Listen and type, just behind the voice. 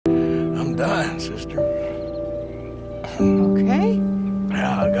sister. Okay?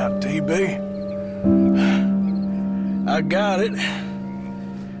 Yeah, I got TB. I got it.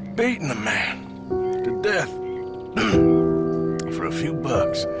 Beating a man to death for a few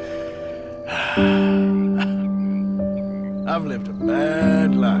bucks. I've lived a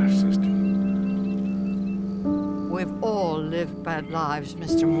bad life, sister. We've all lived bad lives,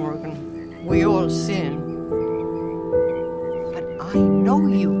 Mr. Morgan. We all sin. But I know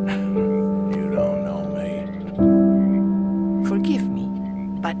you. You don't know me. Forgive me,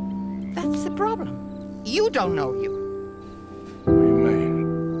 but that's the problem. You don't know you. What do you mean?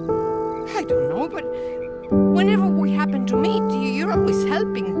 I don't know, but whenever we happen to meet, you're always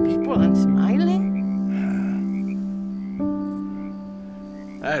helping people and smiling.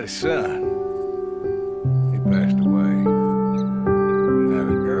 I had a son. He passed away. I had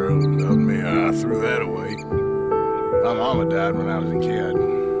a girl who loved me. I threw that away. My mama died when I was a kid.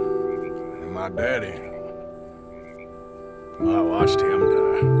 And my daddy, well, I watched him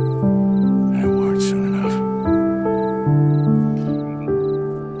die. It weren't soon enough.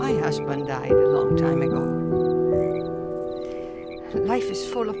 My husband died a long time ago. Life is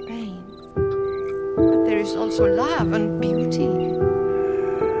full of pain. But there is also love and beauty.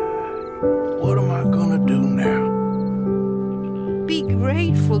 What am I gonna do now? Be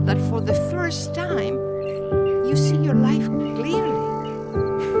grateful that for the first time, you see your life clearly.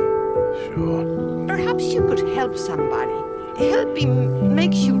 Sure. Perhaps you could help somebody. Helping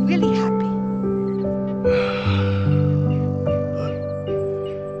makes you really happy.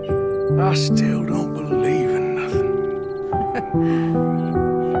 But I still don't believe in nothing.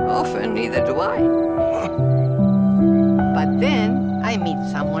 Often neither do I. But then I meet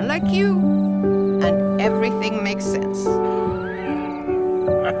someone like you, and everything makes sense.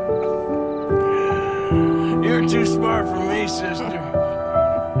 You're too smart for me, sister.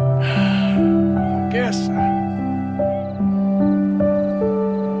 I guess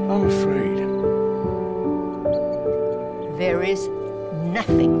I'm afraid. There is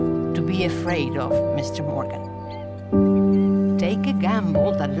nothing to be afraid of, Mr. Morgan. Take a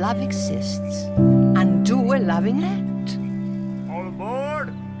gamble that love exists and do a loving act. All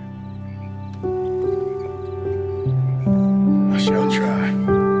aboard? I shall try.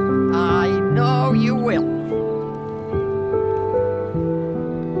 I know you will.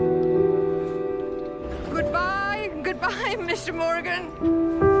 Goodbye, goodbye, Mr. Morgan.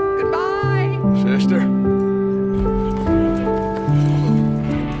 Goodbye. Sister?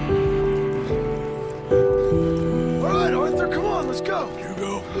 All right, Arthur, come on, let's go. You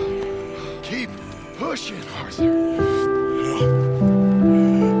go. Keep pushing, Arthur.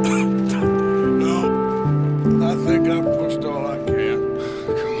 No. I think I've pushed all I can.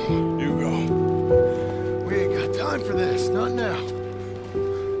 Come on. You go. We ain't got time for this, not now.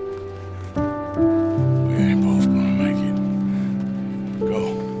 We ain't both gonna make it. Go.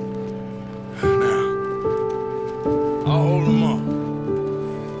 Now. I'll hold them up.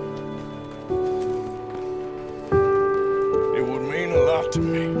 It would mean a lot to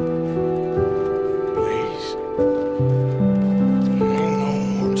me. Please. Ain't no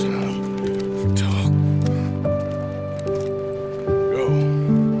more time for talk. Go.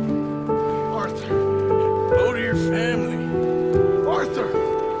 Arthur. Go to your family. Arthur!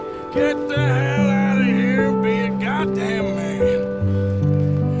 Get the hell